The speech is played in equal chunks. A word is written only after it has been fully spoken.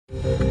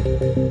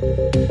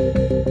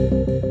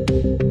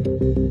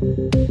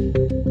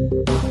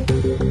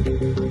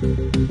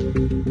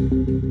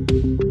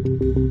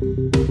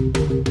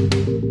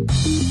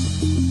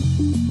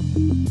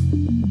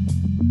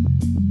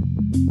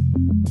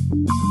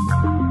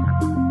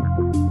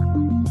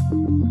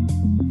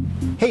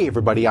Hey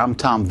everybody, I'm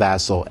Tom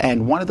Vasel,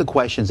 and one of the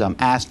questions I'm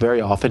asked very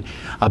often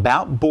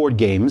about board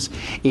games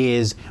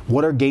is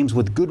what are games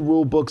with good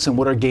rule books and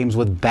what are games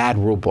with bad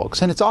rule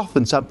books? And it's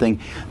often something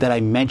that I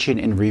mention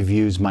in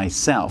reviews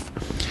myself.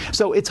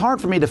 So it's hard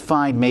for me to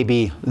find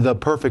maybe the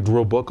perfect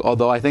rule book,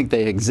 although I think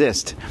they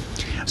exist.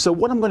 So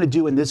what I'm going to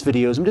do in this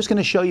video is I'm just going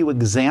to show you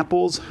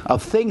examples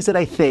of things that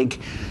I think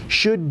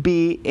should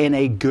be in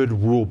a good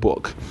rule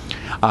book.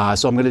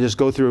 So I'm going to just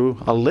go through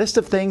a list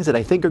of things that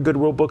I think are good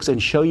rule books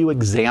and show you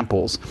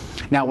examples.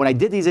 Now, when I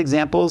did these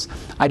examples,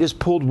 I just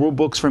pulled rule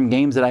books from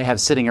games that I have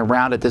sitting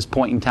around at this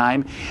point in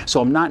time. So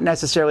I'm not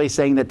necessarily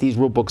saying that these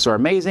rule books are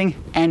amazing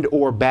and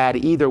or bad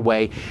either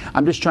way.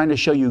 I'm just trying to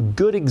show you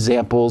good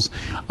examples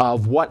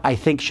of what I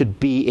think should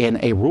be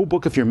in a rule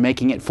book if you're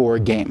making it for a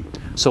game.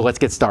 So let's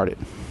get started.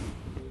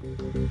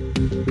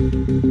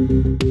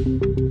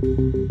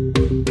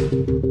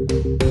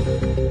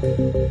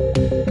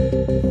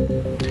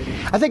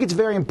 I think it's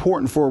very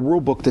important for a rule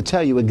book to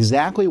tell you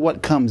exactly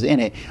what comes in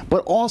it,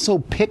 but also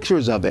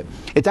pictures of it.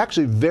 It's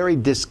actually very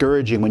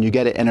discouraging when you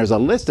get it and there's a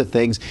list of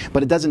things,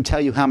 but it doesn't tell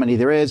you how many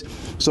there is.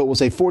 So it will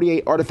say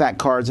 48 artifact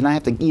cards, and I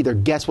have to either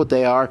guess what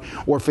they are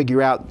or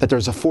figure out that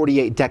there's a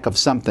 48 deck of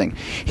something.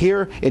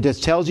 Here, it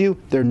just tells you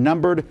they're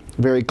numbered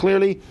very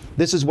clearly.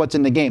 This is what's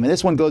in the game. And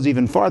this one goes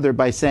even farther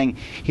by saying,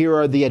 here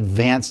are the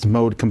advanced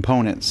mode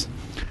components.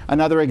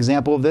 Another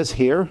example of this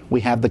here,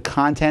 we have the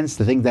contents,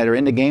 the things that are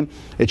in the game.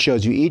 It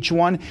shows you each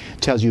one,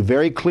 tells you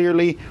very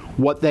clearly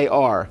what they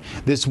are.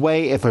 This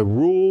way, if a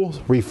rule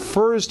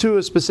refers to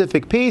a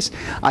specific piece,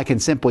 I can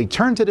simply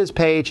turn to this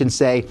page and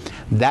say,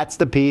 that's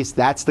the piece,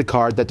 that's the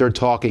card that they're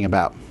talking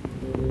about.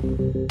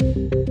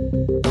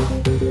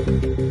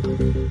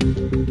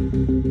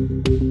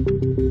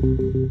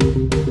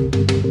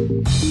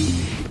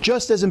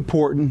 Just as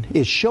important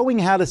is showing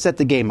how to set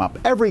the game up.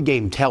 Every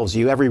game tells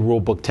you, every rule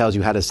book tells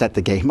you how to set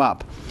the game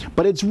up.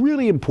 But it's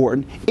really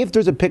important if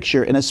there's a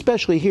picture, and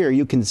especially here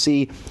you can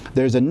see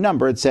there's a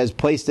number. It says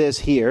place this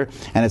here,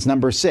 and it's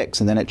number 6,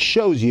 and then it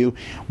shows you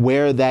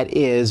where that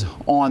is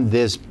on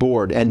this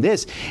board. And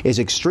this is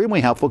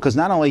extremely helpful because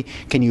not only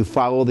can you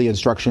follow the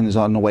instructions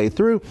on the way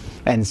through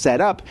and set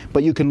up,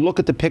 but you can look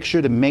at the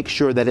picture to make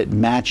sure that it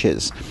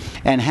matches.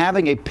 And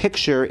having a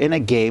picture in a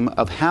game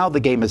of how the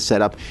game is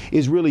set up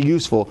is really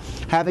useful.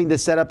 Having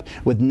this set up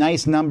with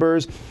nice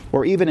numbers,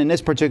 or even in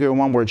this particular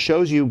one where it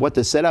shows you what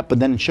to set up, but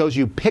then it shows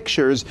you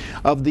pictures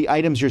of the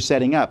items you're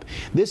setting up.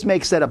 This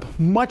makes setup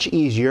much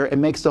easier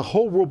and makes the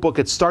whole rule book,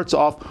 it starts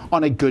off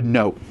on a good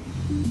note.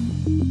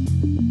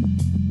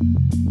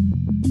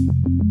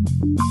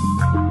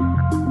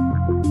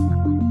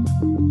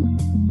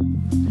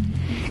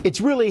 It's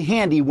really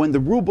handy when the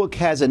rule book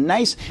has a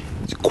nice,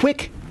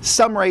 quick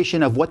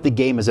summation of what the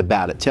game is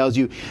about. It tells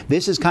you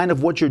this is kind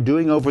of what you're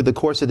doing over the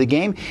course of the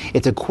game.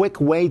 It's a quick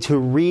way to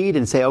read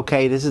and say,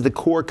 okay, this is the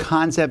core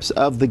concepts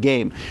of the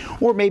game.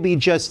 Or maybe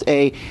just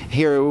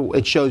here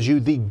it shows you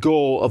the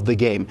goal of the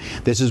game.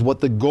 This is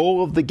what the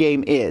goal of the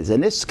game is.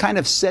 And this kind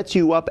of sets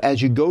you up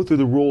as you go through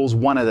the rules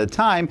one at a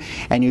time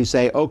and you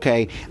say,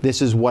 okay,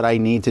 this is what I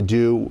need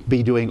to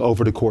be doing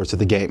over the course of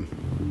the game.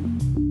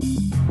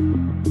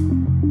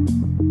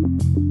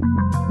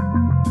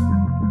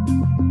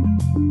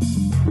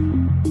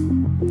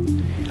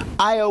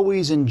 I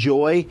always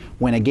enjoy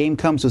when a game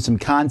comes with some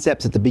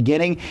concepts at the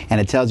beginning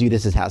and it tells you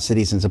this is how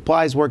cities and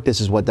supplies work,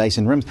 this is what dice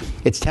and rooms.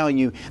 It's telling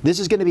you this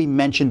is going to be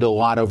mentioned a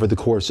lot over the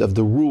course of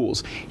the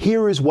rules.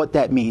 Here is what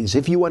that means.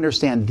 If you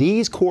understand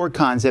these core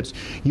concepts,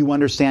 you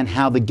understand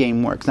how the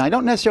game works. Now, I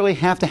don't necessarily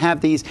have to have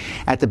these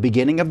at the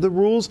beginning of the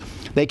rules.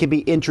 They can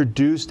be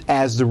introduced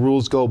as the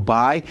rules go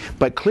by,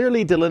 but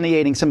clearly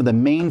delineating some of the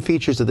main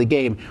features of the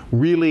game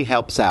really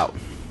helps out.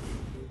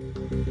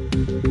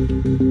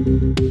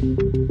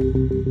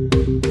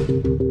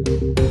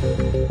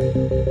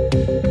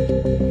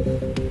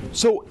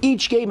 So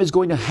each game is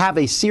going to have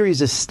a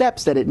series of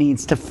steps that it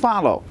needs to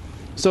follow.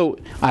 So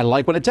I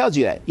like when it tells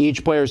you that.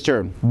 Each player's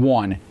turn.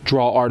 1,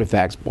 draw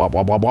artifacts, blah,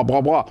 blah, blah, blah,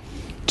 blah, blah.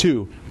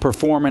 2,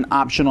 perform an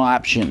optional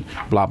action,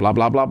 blah, blah,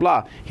 blah, blah,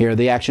 blah. Here are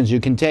the actions you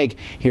can take.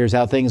 Here's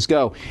how things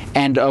go.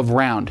 End of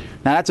round.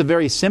 Now that's a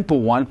very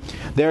simple one.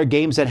 There are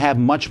games that have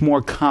much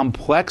more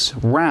complex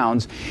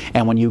rounds,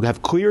 and when you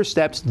have clear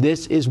steps,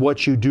 this is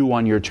what you do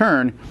on your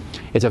turn.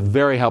 It's a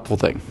very helpful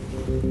thing.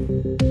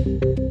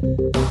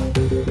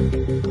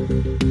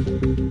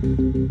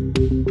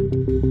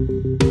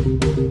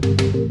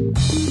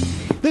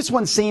 This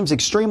one seems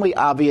extremely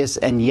obvious,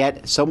 and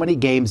yet so many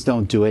games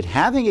don't do it.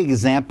 Having an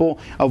example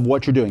of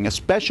what you're doing,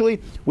 especially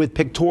with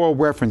pictorial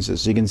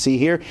references. You can see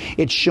here,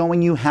 it's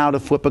showing you how to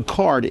flip a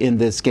card in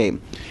this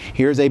game.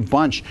 Here's a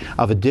bunch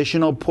of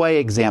additional play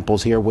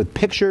examples here with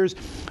pictures.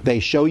 They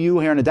show you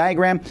here in a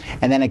diagram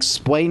and then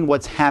explain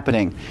what's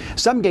happening.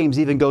 Some games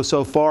even go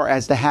so far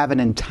as to have an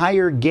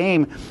entire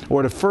game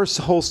or the first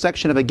whole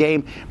section of a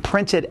game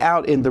printed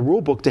out in the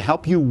rule book to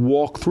help you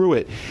walk through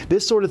it.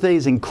 This sort of thing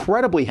is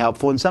incredibly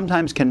helpful and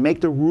sometimes can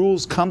make the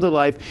rules come to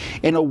life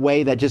in a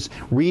way that just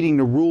reading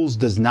the rules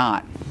does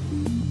not.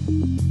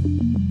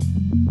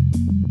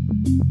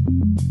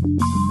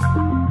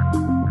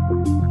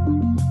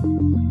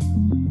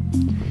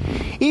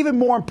 even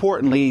more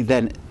importantly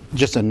than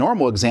just a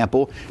normal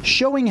example,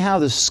 showing how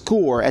the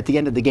score at the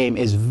end of the game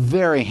is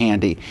very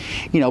handy.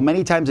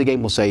 Many times the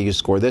game will say you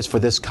score this for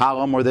this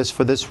column or this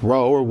for this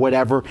row or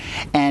whatever,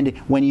 and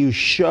when you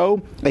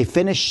show a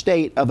finished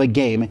state of a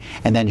game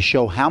and then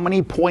show how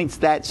many points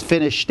that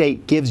finished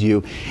state gives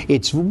you,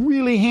 it's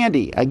really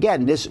handy.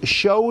 Again, this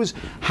shows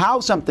how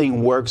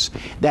something works.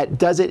 That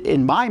does it,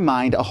 in my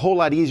mind, a whole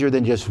lot easier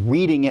than just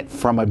reading it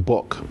from a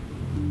book.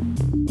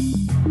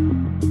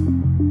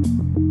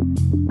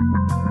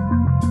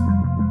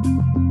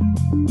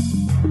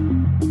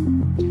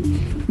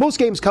 Most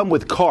games come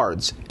with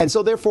cards, and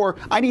so therefore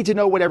I need to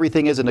know what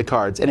everything is in the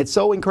cards, and it's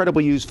so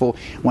incredibly useful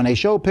when they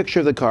show a picture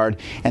of the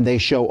card and they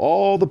show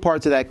all the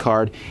parts of that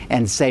card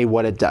and say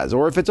what it does,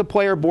 or if it's a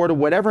player board or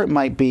whatever it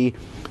might be,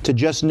 to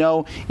just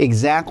know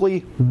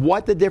exactly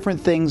what the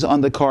different things on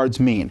the cards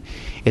mean.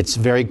 It's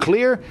very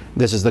clear.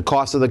 This is the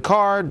cost of the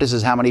card, this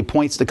is how many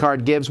points the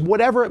card gives,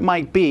 whatever it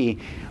might be.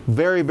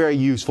 Very, very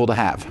useful to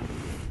have.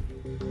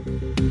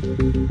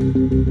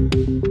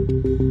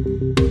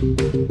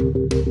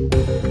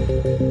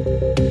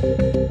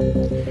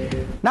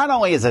 Not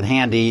only is it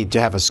handy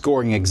to have a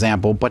scoring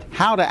example, but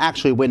how to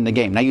actually win the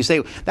game. Now you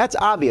say, that's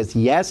obvious,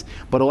 yes,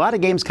 but a lot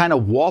of games kind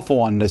of waffle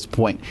on this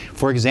point.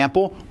 For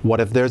example, what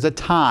if there's a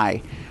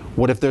tie?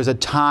 What if there's a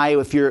tie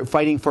if you're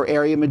fighting for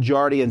area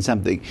majority in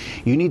something?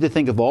 You need to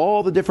think of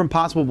all the different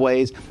possible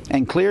ways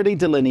and clearly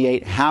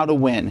delineate how to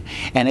win.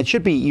 And it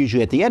should be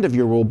usually at the end of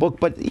your rule book,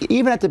 but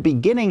even at the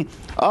beginning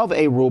of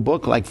a rule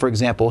book, like for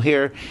example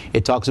here,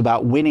 it talks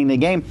about winning the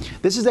game.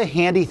 This is a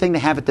handy thing to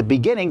have at the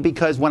beginning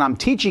because when I'm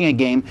teaching a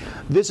game,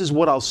 this is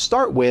what I'll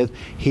start with.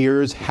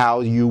 Here's how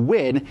you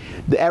win.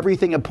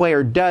 Everything a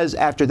player does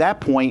after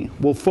that point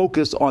will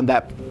focus on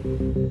that.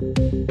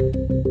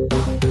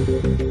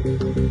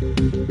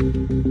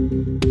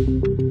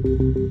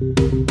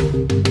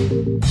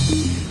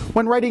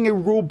 When writing a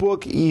rule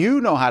book,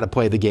 you know how to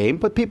play the game,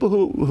 but people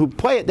who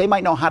play it, they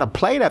might know how to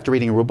play it after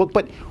reading a rule book,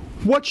 but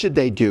what should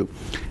they do?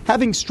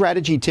 Having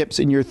strategy tips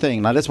in your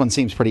thing. Now, this one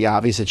seems pretty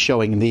obvious. It's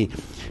showing the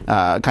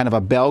kind of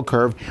a bell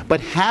curve,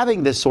 but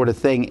having this sort of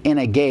thing in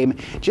a game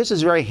just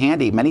is very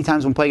handy. Many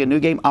times when playing a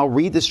new game, I'll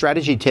read the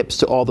strategy tips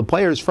to all the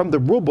players from the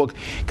rule book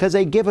because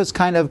they give us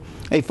kind of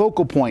a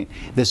focal point.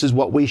 This is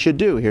what we should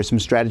do. Here's some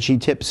strategy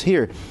tips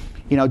here.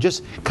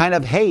 Just kind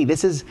of, hey,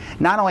 this is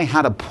not only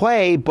how to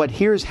play, but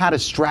here's how to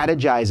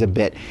strategize a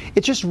bit.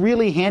 It's just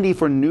really handy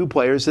for new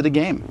players to the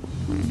game.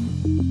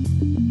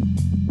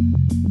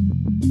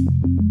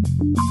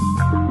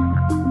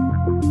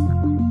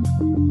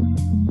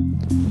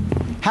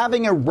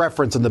 Having a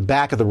reference on the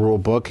back of the rule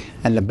book,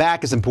 and the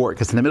back is important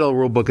because in the middle of the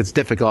rule book it's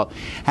difficult,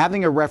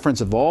 having a reference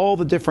of all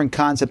the different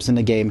concepts in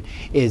the game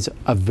is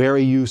a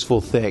very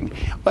useful thing.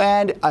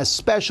 And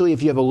especially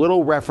if you have a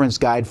little reference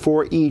guide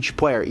for each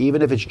player,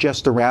 even if it's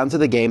just the rounds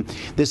of the game.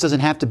 This doesn't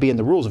have to be in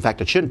the rules. In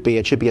fact, it shouldn't be.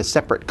 It should be a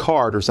separate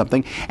card or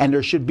something, and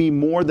there should be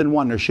more than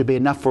one. There should be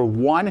enough for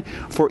one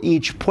for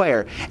each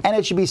player, and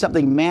it should be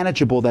something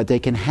manageable that they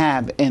can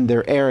have in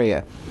their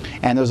area.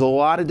 And there's a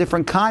lot of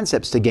different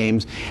concepts to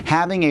games.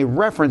 Having a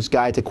reference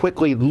guide to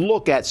quickly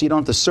look at so you don't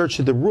have to search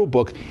through the rule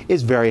book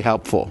is very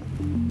helpful.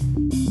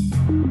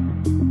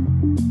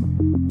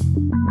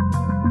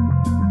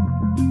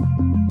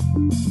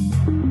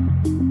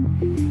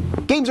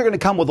 Games are going to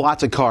come with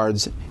lots of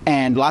cards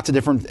and lots of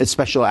different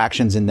special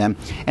actions in them,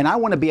 and I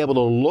want to be able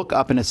to look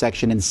up in a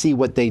section and see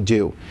what they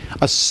do.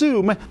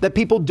 Assume that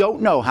people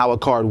don't know how a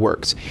card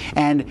works,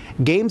 and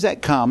games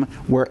that come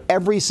where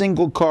every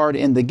single card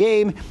in the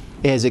game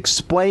is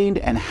explained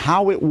and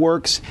how it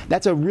works,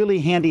 that's a really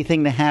handy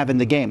thing to have in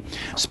the game.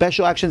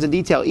 Special actions in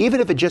detail,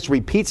 even if it just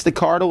repeats the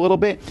card a little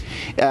bit,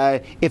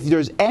 if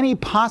there's any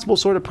possible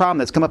sort of problem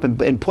that's come up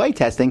in play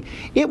testing,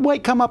 it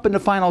might come up in the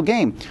final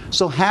game.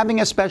 So having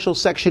a special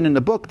section in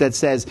the book that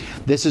says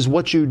this is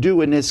what you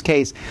do in this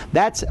case,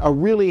 that's a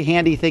really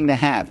handy thing to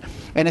have.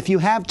 And if you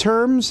have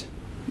terms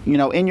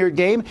in your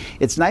game,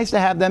 it's nice to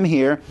have them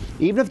here,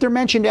 even if they're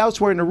mentioned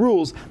elsewhere in the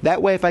rules.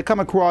 That way, if I come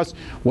across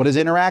what does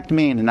interact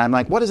mean, and I'm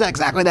like, what does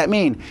exactly that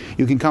mean?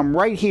 You can come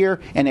right here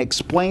and it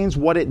explains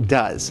what it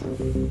does.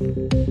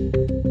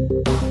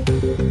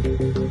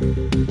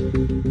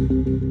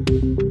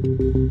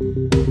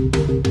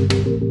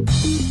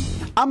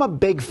 I'm a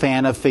big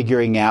fan of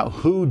figuring out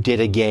who did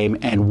a game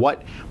and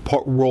what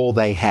role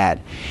they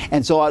had.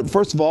 And so,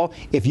 first of all,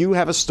 if you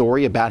have a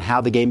story about how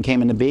the game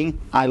came into being,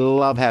 I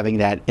love having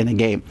that in a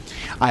game.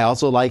 I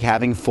also like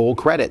having full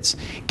credits.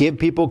 Give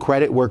people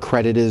credit where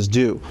credit is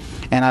due.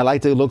 And I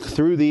like to look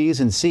through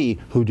these and see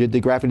who did the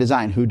graphic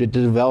design, who did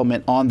the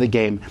development on the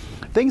game.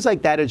 Things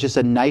like that is just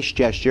a nice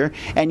gesture.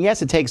 And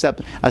yes, it takes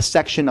up a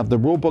section of the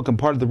rule book and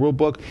part of the rule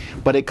book,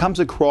 but it comes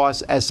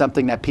across as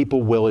something that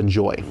people will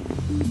enjoy.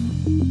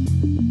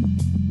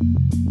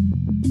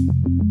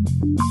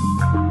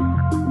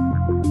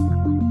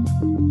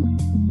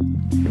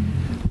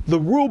 The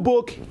rule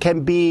book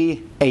can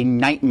be a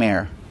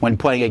nightmare when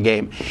playing a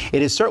game.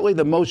 It is certainly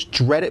the most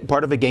dreaded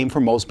part of a game for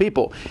most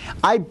people.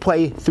 I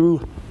play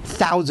through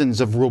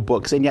thousands of rule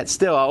books, and yet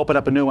still I'll open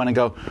up a new one and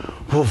go,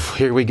 oof,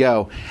 here we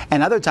go.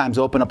 And other times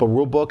I'll open up a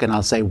rule book and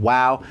I'll say,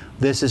 wow,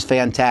 this is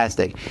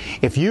fantastic.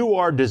 If you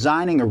are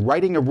designing or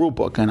writing a rule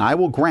book, and I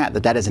will grant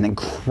that that is an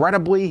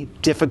incredibly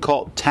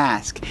difficult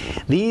task,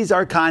 these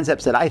are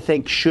concepts that I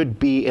think should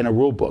be in a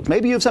rule book.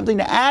 Maybe you have something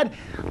to add.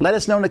 Let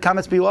us know in the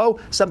comments below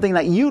something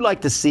that you'd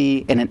like to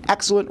see in an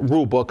excellent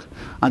rule book.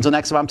 Until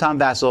next time, I'm Tom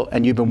Vasel,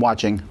 and you've been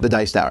watching The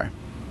Dice Tower.